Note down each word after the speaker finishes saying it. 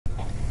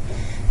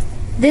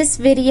This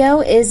video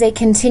is a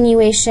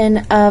continuation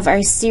of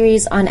our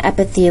series on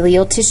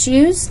epithelial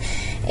tissues,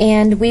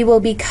 and we will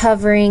be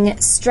covering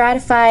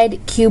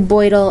stratified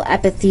cuboidal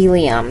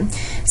epithelium.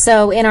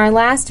 So in our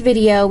last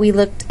video we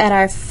looked at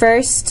our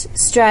first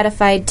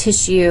stratified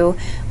tissue,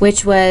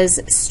 which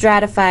was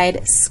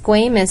stratified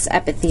squamous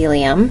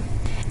epithelium.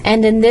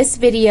 And in this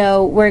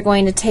video we're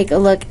going to take a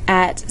look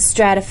at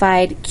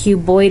stratified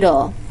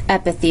cuboidal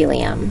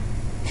epithelium.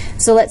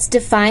 So let's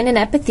define an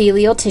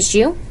epithelial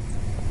tissue.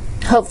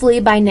 Hopefully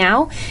by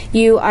now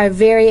you are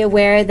very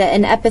aware that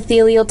an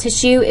epithelial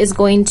tissue is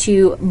going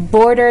to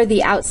border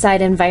the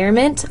outside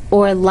environment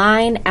or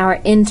line our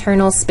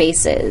internal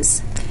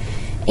spaces.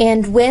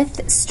 And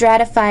with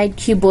stratified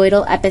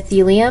cuboidal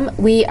epithelium,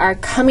 we are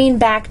coming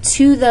back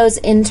to those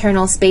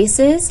internal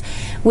spaces,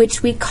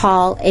 which we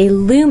call a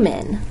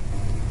lumen.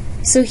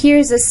 So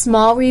here's a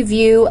small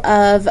review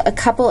of a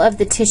couple of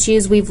the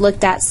tissues we've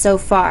looked at so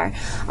far.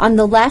 On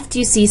the left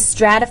you see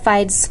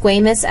stratified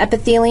squamous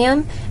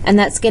epithelium, and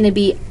that's going to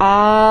be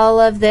all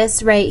of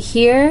this right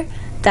here,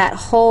 that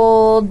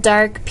whole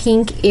dark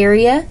pink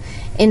area.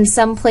 In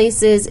some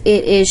places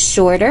it is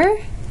shorter,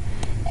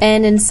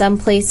 and in some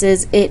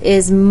places it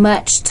is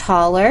much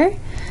taller,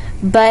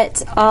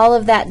 but all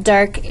of that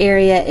dark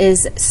area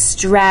is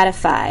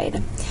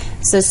stratified.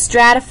 So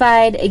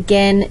stratified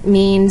again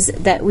means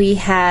that we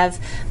have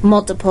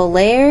multiple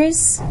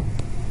layers.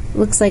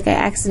 Looks like I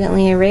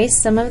accidentally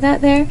erased some of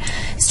that there.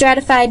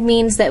 Stratified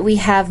means that we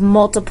have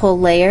multiple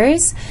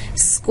layers.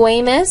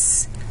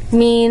 Squamous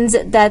means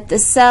that the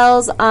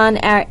cells on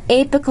our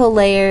apical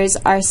layers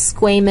are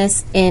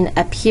squamous in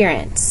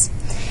appearance.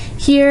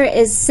 Here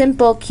is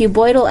simple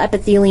cuboidal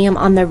epithelium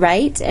on the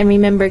right, and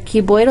remember,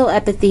 cuboidal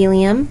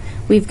epithelium,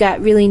 we've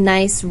got really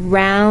nice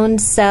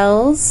round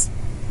cells,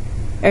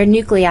 or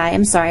nuclei,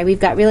 I'm sorry, we've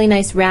got really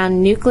nice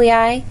round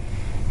nuclei,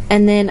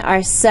 and then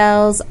our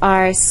cells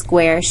are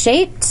square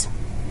shaped.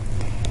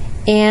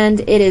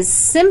 And it is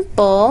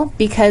simple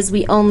because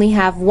we only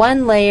have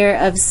one layer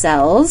of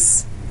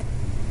cells,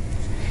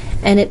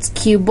 and it's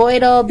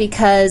cuboidal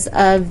because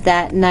of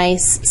that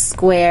nice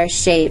square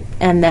shape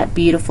and that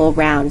beautiful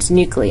round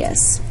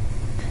nucleus.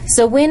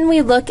 So when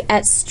we look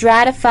at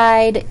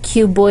stratified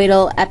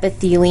cuboidal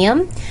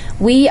epithelium,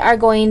 we are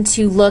going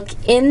to look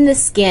in the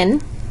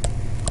skin.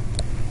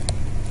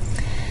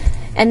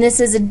 And this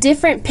is a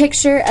different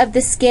picture of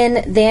the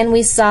skin than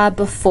we saw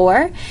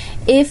before.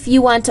 If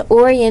you want to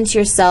orient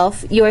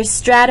yourself, your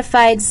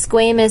stratified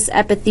squamous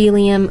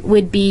epithelium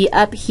would be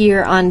up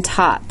here on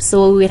top.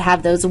 So we would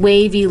have those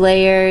wavy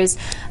layers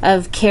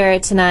of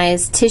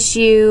keratinized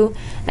tissue,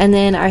 and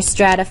then our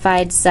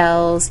stratified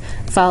cells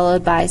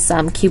followed by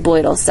some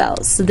cuboidal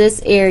cells. So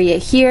this area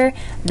here,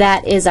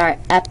 that is our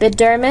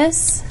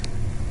epidermis.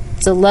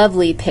 It's a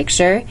lovely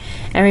picture.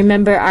 And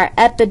remember, our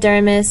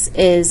epidermis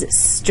is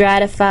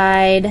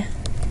stratified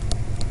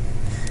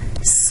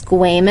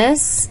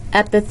squamous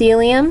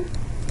epithelium.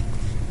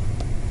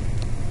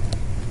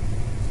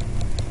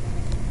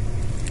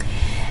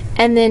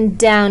 And then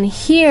down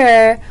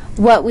here,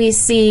 what we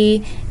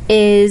see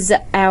is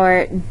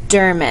our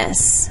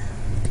dermis.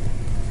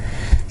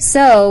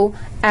 So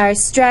our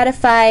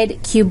stratified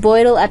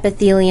cuboidal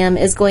epithelium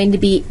is going to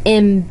be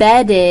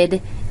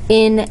embedded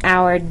in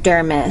our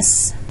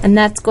dermis. And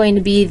that's going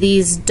to be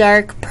these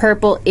dark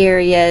purple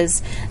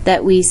areas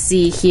that we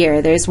see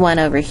here. There's one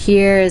over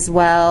here as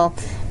well.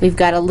 We've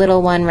got a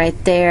little one right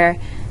there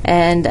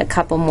and a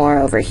couple more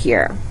over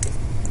here.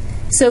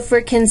 So for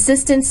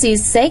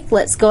consistency's sake,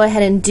 let's go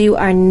ahead and do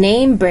our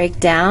name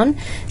breakdown.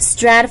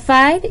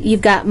 Stratified,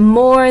 you've got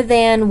more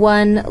than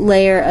one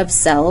layer of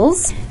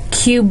cells.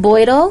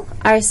 Cuboidal,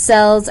 our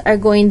cells are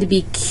going to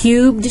be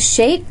cubed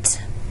shaped.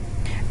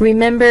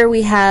 Remember,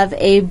 we have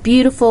a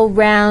beautiful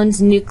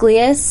round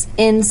nucleus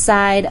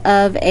inside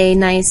of a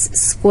nice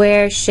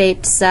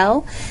square-shaped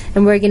cell,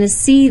 and we're going to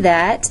see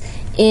that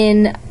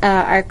in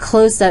our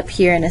close-up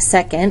here in a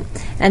second.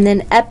 And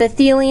then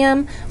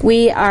epithelium,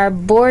 we are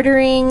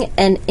bordering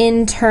an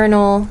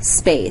internal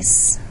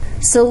space.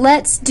 So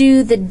let's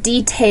do the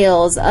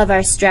details of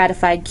our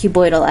stratified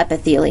cuboidal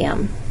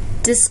epithelium.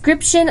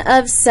 Description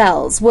of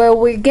cells, where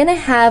we're going to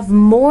have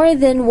more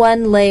than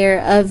one layer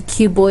of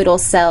cuboidal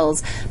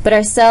cells, but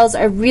our cells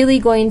are really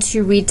going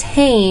to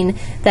retain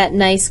that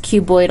nice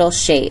cuboidal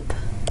shape.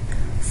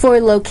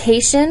 For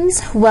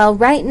locations, well,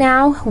 right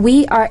now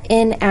we are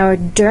in our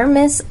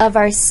dermis of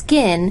our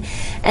skin,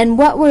 and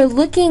what we're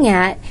looking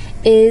at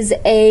is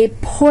a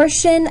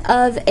portion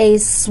of a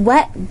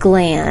sweat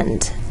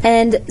gland,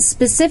 and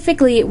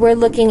specifically we're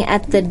looking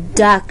at the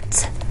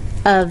duct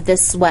of the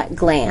sweat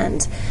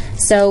gland.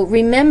 So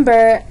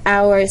remember,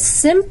 our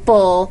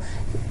simple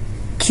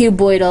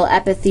cuboidal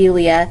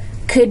epithelia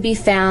could be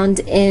found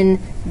in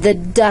the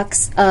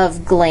ducts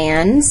of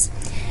glands.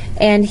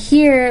 And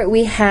here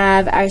we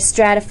have our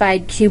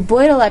stratified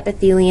cuboidal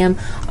epithelium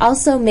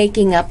also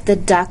making up the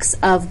ducts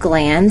of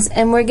glands,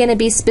 and we're going to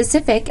be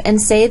specific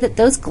and say that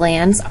those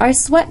glands are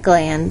sweat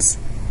glands.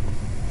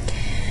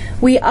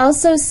 We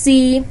also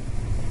see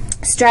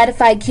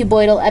stratified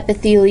cuboidal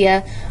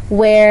epithelia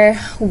where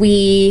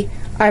we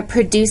are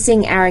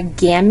producing our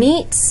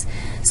gametes.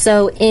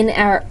 So in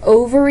our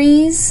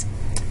ovaries,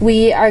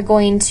 we are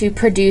going to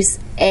produce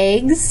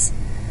eggs.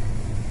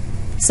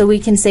 So we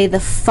can say the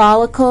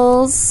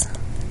follicles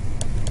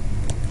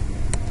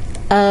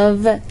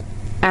of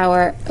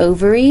our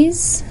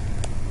ovaries.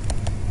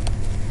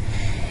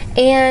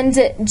 And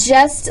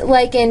just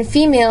like in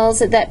females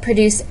that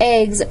produce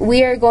eggs,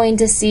 we are going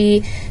to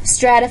see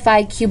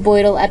stratified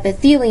cuboidal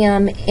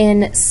epithelium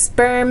in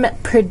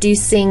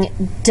sperm-producing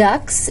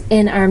ducts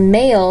in our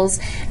males,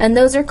 and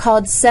those are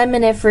called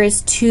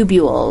seminiferous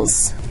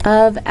tubules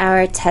of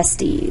our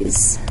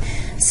testes.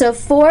 So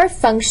for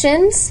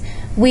functions,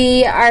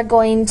 we are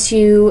going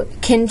to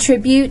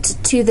contribute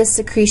to the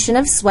secretion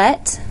of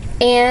sweat,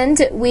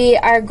 and we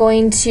are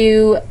going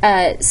to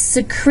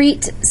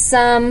secrete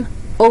some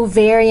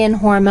ovarian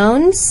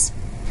hormones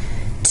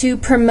to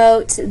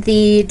promote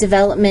the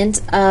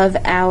development of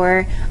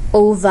our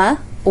ova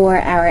or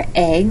our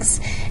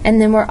eggs,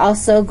 and then we're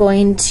also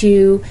going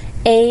to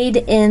aid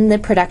in the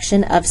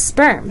production of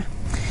sperm.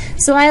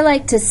 So I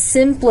like to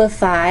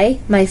simplify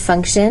my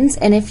functions,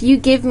 and if you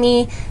give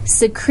me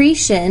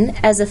secretion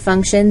as a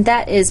function,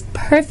 that is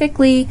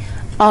perfectly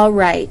all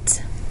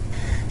right.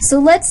 So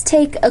let's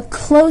take a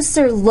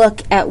closer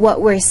look at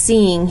what we're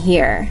seeing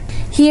here.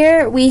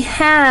 Here we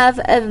have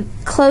a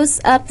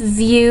close-up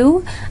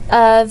view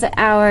of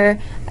our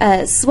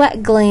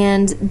sweat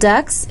gland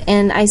ducts,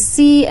 and I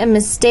see a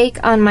mistake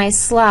on my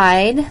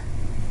slide.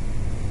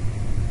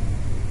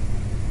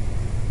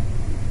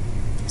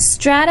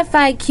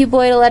 Stratified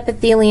cuboidal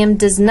epithelium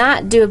does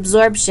not do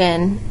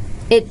absorption,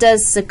 it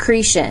does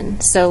secretion.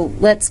 So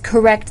let's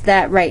correct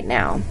that right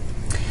now.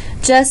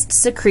 Just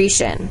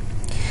secretion.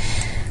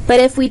 But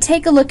if we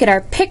take a look at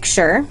our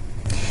picture,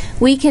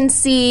 we can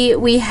see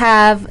we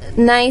have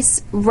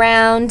nice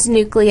round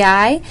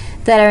nuclei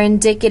that are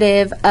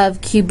indicative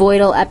of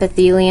cuboidal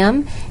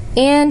epithelium,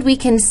 and we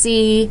can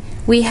see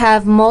we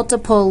have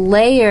multiple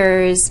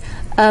layers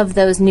of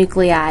those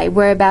nuclei.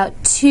 We're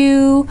about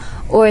 2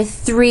 or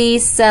 3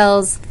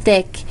 cells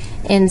thick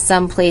in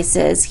some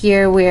places.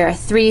 Here we are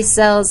 3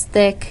 cells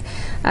thick.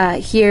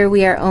 Here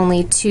we are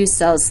only 2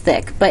 cells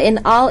thick. But in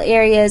all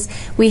areas,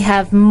 we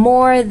have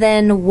more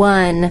than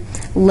 1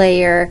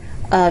 layer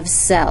of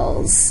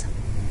cells.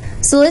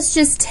 So let's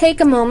just take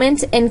a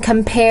moment and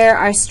compare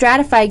our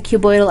stratified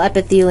cuboidal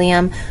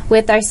epithelium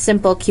with our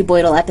simple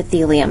cuboidal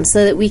epithelium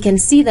so that we can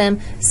see them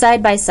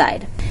side by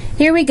side.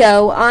 Here we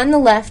go. On the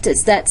left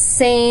is that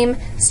same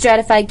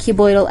stratified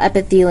cuboidal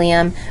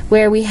epithelium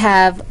where we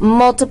have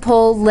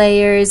multiple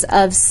layers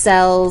of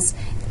cells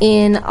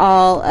in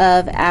all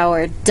of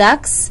our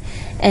ducts.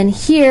 And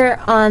here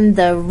on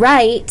the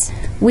right,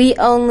 we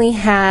only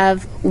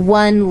have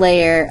 1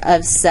 layer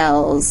of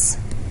cells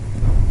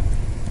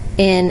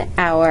in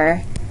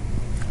our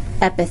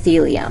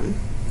epithelium.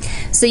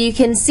 So you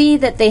can see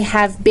that they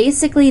have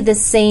basically the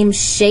same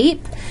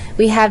shape.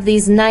 We have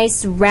these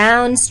nice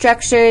round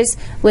structures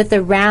with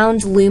a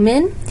round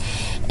lumen.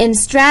 In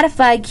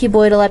stratified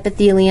cuboidal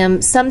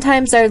epithelium,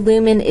 sometimes our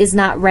lumen is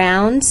not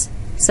round.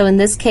 So in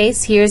this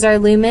case, here's our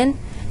lumen,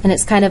 and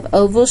it's kind of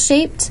oval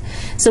shaped.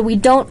 So we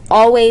don't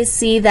always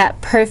see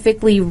that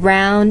perfectly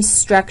round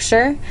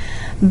structure,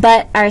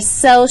 but our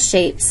cell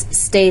shapes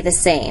stay the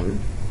same.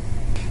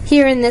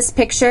 Here in this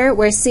picture,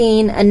 we're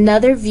seeing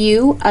another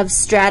view of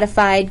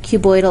stratified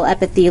cuboidal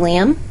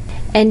epithelium.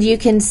 And you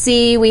can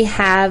see we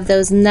have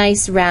those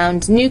nice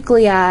round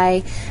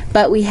nuclei,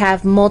 but we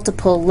have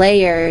multiple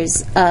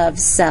layers of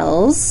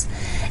cells.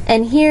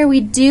 And here we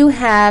do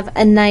have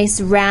a nice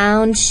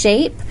round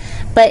shape,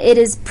 but it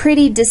is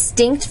pretty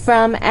distinct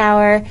from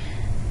our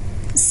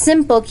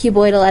simple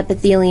cuboidal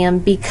epithelium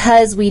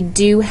because we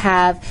do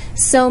have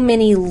so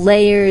many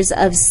layers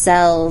of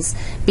cells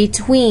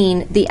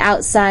between the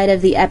outside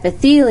of the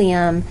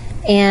epithelium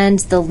and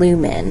the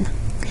lumen.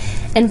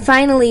 And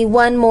finally,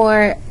 one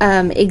more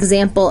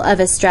example of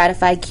a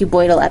stratified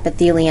cuboidal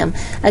epithelium.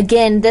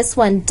 Again, this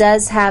one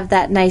does have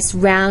that nice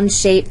round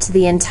shape to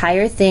the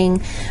entire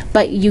thing,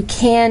 but you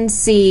can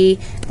see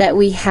that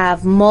we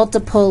have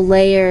multiple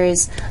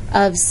layers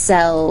of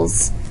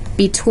cells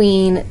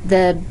between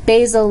the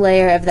basal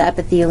layer of the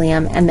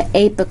epithelium and the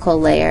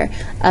apical layer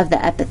of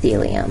the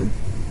epithelium.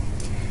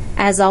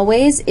 As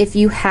always, if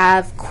you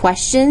have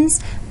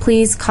questions,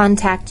 please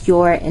contact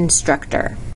your instructor.